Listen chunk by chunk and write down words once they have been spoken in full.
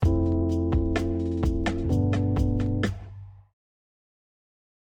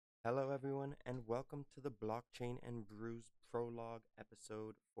Hello, everyone, and welcome to the Blockchain and Brews Prologue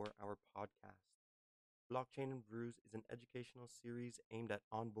episode for our podcast. Blockchain and Brews is an educational series aimed at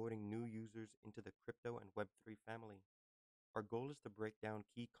onboarding new users into the crypto and Web3 family. Our goal is to break down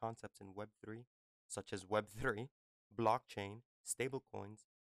key concepts in Web3, such as Web3, blockchain, stablecoins,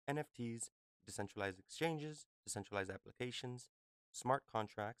 NFTs, decentralized exchanges, decentralized applications, smart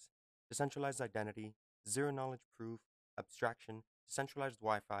contracts, decentralized identity, zero knowledge proof, abstraction, decentralized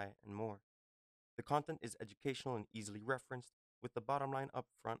Wi Fi, and more. The content is educational and easily referenced, with the bottom line up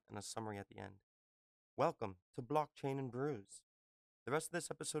front and a summary at the end. Welcome to Blockchain and Brews. The rest of this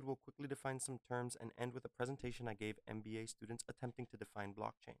episode will quickly define some terms and end with a presentation I gave MBA students attempting to define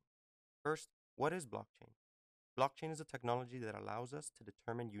blockchain. First, what is blockchain? Blockchain is a technology that allows us to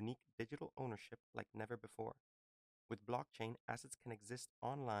determine unique digital ownership like never before. With blockchain, assets can exist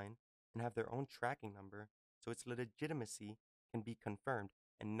online and have their own tracking number, so its legitimacy can be confirmed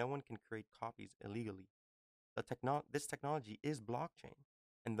and no one can create copies illegally. This technology is blockchain,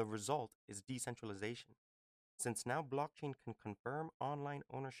 and the result is decentralization. Since now blockchain can confirm online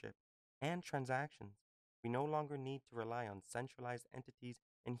ownership and transactions, we no longer need to rely on centralized entities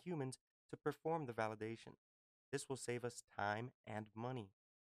and humans to perform the validation. This will save us time and money.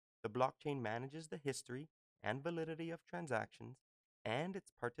 The blockchain manages the history and validity of transactions and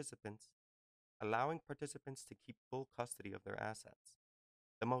its participants, allowing participants to keep full custody of their assets.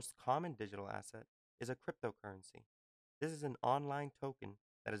 The most common digital asset is a cryptocurrency. This is an online token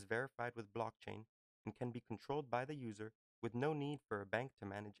that is verified with blockchain and can be controlled by the user with no need for a bank to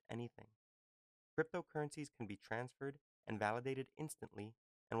manage anything. Cryptocurrencies can be transferred and validated instantly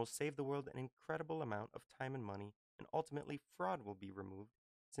and will save the world an incredible amount of time and money, and ultimately fraud will be removed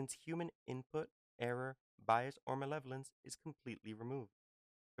since human input, error, bias, or malevolence is completely removed.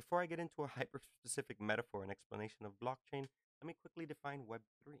 Before I get into a hyper-specific metaphor and explanation of blockchain, let me quickly define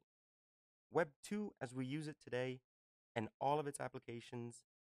Web3. Web 2, as we use it today, and all of its applications,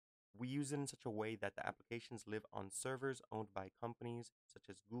 we use it in such a way that the applications live on servers owned by companies such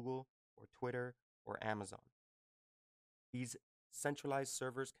as Google or Twitter or Amazon. These centralized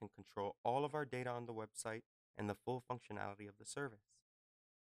servers can control all of our data on the website and the full functionality of the service.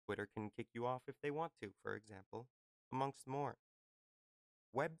 Twitter can kick you off if they want to, for example, amongst more.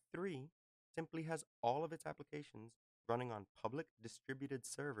 Web3 simply has all of its applications running on public distributed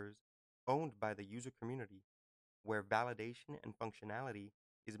servers owned by the user community, where validation and functionality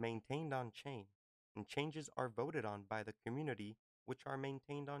is maintained on chain, and changes are voted on by the community, which are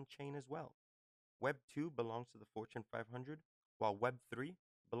maintained on chain as well. Web 2 belongs to the Fortune 500, while Web 3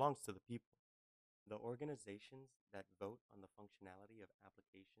 belongs to the people. The organizations that vote on the functionality of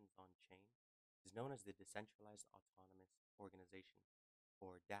applications on chain is known as the Decentralized Autonomous Organization,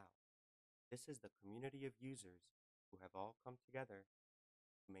 or DAO. This is the community of users who have all come together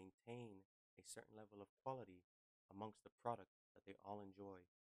to maintain a certain level of quality amongst the product that they all enjoy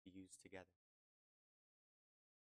to use together.